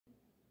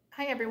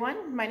Hi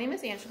everyone, my name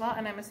is Angela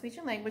and I'm a speech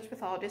and language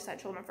pathologist at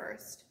Children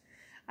First.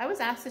 I was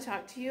asked to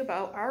talk to you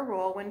about our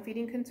role when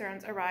feeding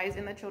concerns arise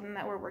in the children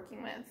that we're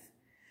working with.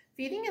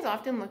 Feeding is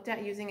often looked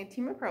at using a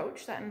team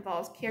approach that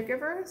involves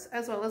caregivers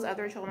as well as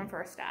other Children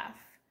First staff.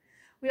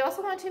 We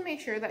also want to make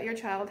sure that your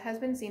child has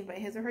been seen by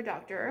his or her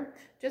doctor,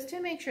 just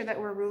to make sure that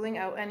we're ruling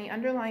out any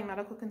underlying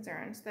medical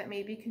concerns that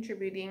may be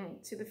contributing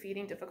to the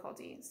feeding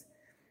difficulties.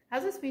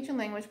 As a speech and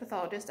language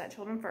pathologist at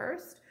Children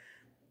First,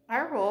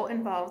 our role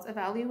involves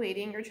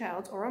evaluating your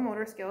child's oral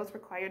motor skills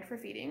required for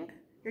feeding,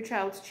 your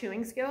child's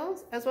chewing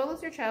skills, as well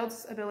as your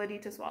child's ability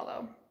to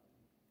swallow.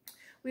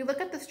 We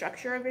look at the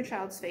structure of your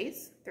child's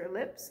face, their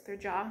lips, their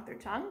jaw, their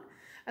tongue,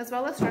 as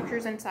well as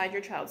structures inside your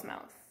child's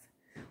mouth.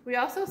 We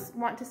also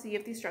want to see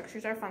if these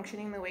structures are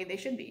functioning the way they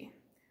should be.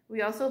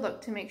 We also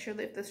look to make sure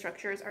that the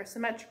structures are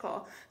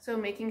symmetrical, so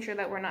making sure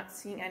that we're not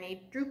seeing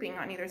any drooping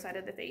on either side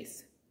of the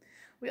face.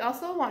 We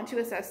also want to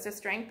assess the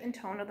strength and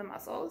tone of the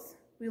muscles.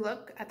 We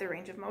look at the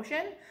range of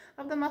motion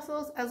of the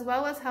muscles as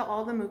well as how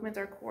all the movements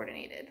are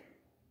coordinated.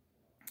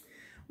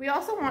 We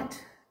also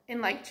want and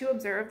like to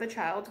observe the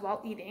child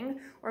while eating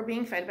or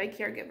being fed by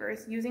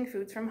caregivers using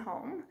foods from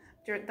home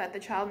that the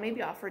child may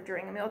be offered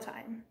during a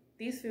mealtime.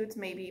 These foods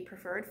may be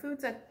preferred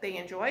foods that they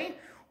enjoy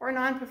or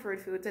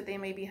non-preferred foods that they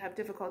maybe have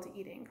difficulty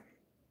eating.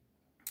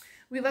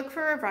 We look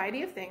for a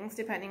variety of things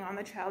depending on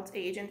the child's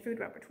age and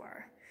food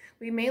repertoire.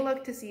 We may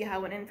look to see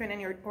how an infant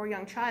or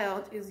young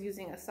child is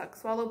using a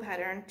suck-swallow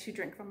pattern to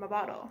drink from a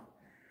bottle.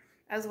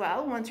 As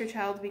well, once your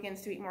child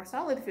begins to eat more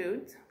solid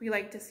foods, we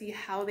like to see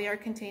how they are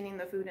containing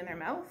the food in their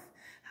mouth,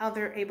 how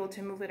they're able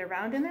to move it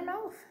around in their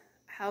mouth,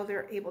 how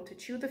they're able to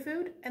chew the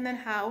food, and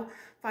then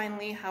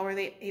finally, how are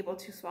they able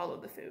to swallow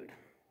the food.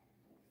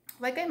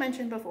 Like I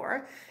mentioned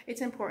before,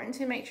 it's important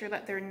to make sure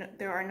that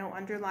there are no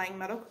underlying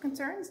medical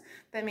concerns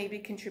that may be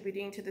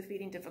contributing to the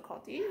feeding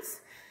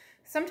difficulties.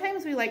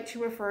 Sometimes we like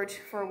to refer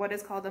for what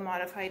is called a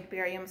modified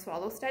barium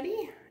swallow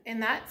study,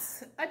 and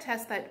that's a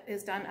test that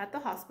is done at the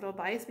hospital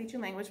by a speech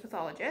and language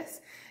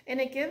pathologist, and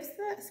it gives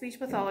the speech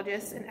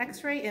pathologist an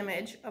x-ray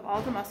image of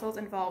all the muscles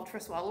involved for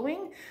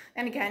swallowing,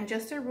 and again,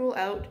 just to rule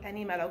out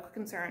any medical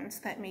concerns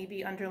that may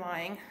be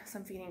underlying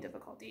some feeding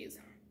difficulties.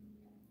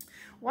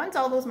 Once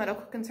all those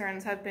medical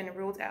concerns have been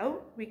ruled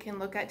out, we can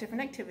look at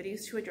different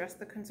activities to address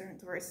the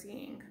concerns we're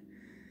seeing.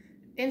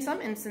 In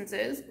some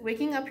instances,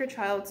 waking up your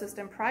child's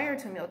system prior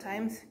to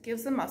mealtimes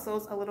gives the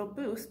muscles a little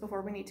boost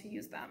before we need to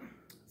use them.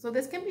 So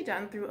this can be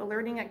done through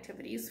alerting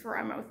activities for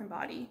our mouth and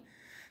body.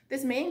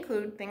 This may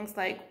include things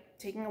like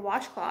taking a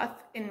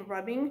washcloth and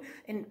rubbing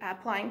and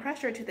applying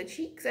pressure to the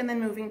cheeks and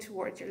then moving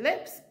towards your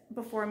lips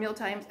before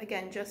mealtimes,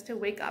 again, just to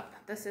wake up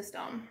the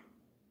system.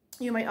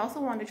 You might also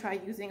want to try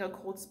using a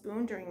cold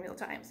spoon during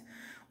mealtimes,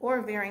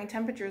 or varying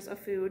temperatures of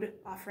food,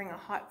 offering a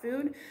hot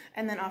food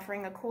and then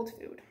offering a cold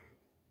food.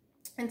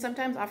 And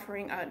sometimes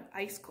offering an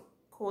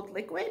ice-cold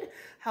liquid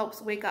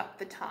helps wake up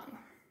the tongue.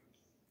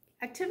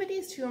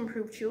 Activities to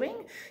improve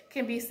chewing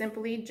can be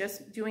simply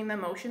just doing the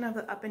motion of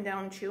the up and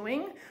down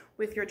chewing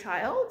with your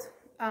child.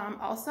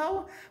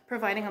 Also,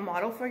 providing a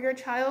model for your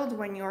child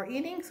when you're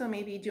eating, so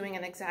maybe doing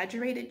an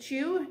exaggerated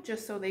chew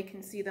just so they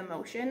can see the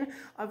motion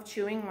of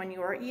chewing when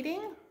you're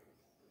eating.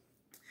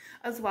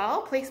 As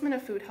well, placement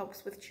of food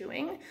helps with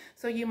chewing.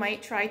 So you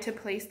might try to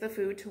place the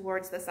food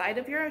towards the side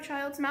of your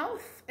child's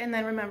mouth, and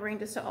then remembering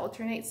just to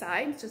alternate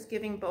sides, just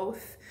giving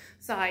both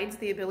sides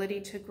the ability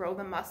to grow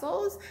the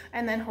muscles,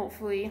 and then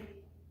hopefully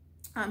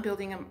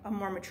building a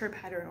more mature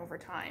pattern over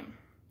time.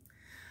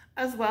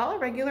 As well,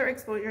 regular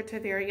exposure to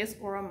various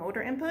oral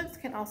motor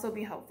inputs can also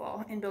be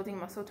helpful in building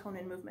muscle tone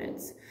and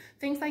movements.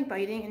 Things like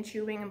biting and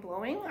chewing and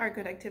blowing are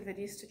good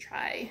activities to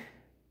try.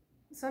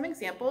 Some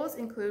examples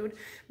include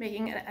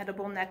making an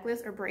edible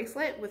necklace or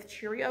bracelet with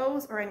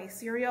Cheerios or any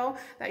cereal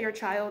that your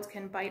child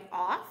can bite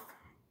off.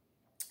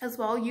 As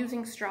well,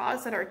 using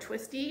straws that are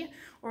twisty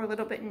or a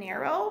little bit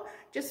narrow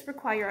just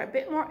require a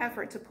bit more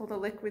effort to pull the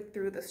liquid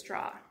through the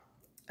straw.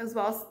 As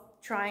well as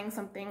trying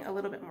something a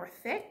little bit more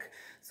thick,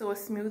 so a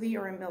smoothie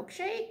or a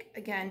milkshake,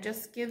 again,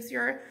 just gives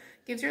your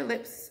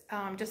lips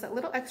just a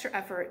little extra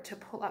effort to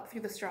pull up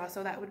through the straw,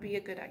 so that would be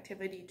a good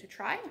activity to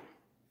try.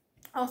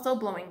 Also,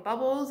 blowing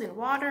bubbles in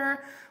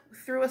water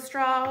through a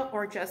straw,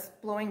 or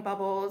just blowing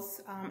bubbles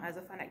as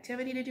a fun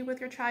activity to do with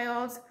your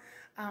child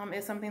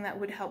is something that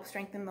would help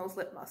strengthen those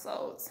lip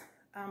muscles.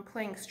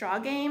 Playing straw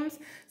games,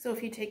 so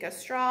if you take a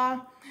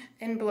straw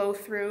and blow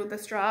through the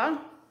straw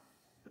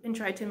and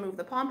try to move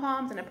the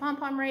pom-poms in a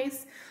pom-pom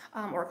race,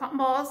 or cotton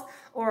balls,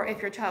 or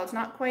if your child's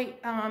not quite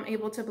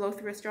able to blow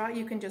through a straw,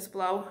 you can just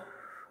blow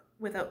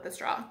without the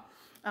straw.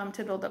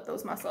 To build up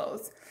those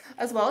muscles.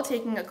 As well,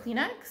 taking a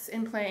Kleenex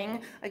and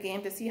playing a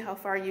game to see how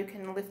far you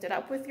can lift it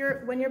up with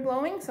when you're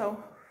blowing.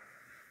 So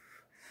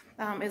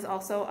is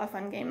also a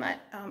fun game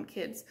that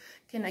kids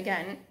can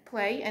again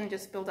play and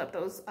just build up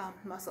those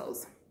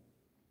muscles.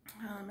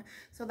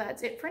 So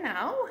that's it for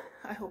now.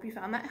 I hope you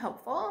found that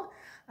helpful.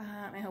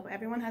 I hope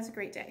everyone has a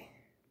great day.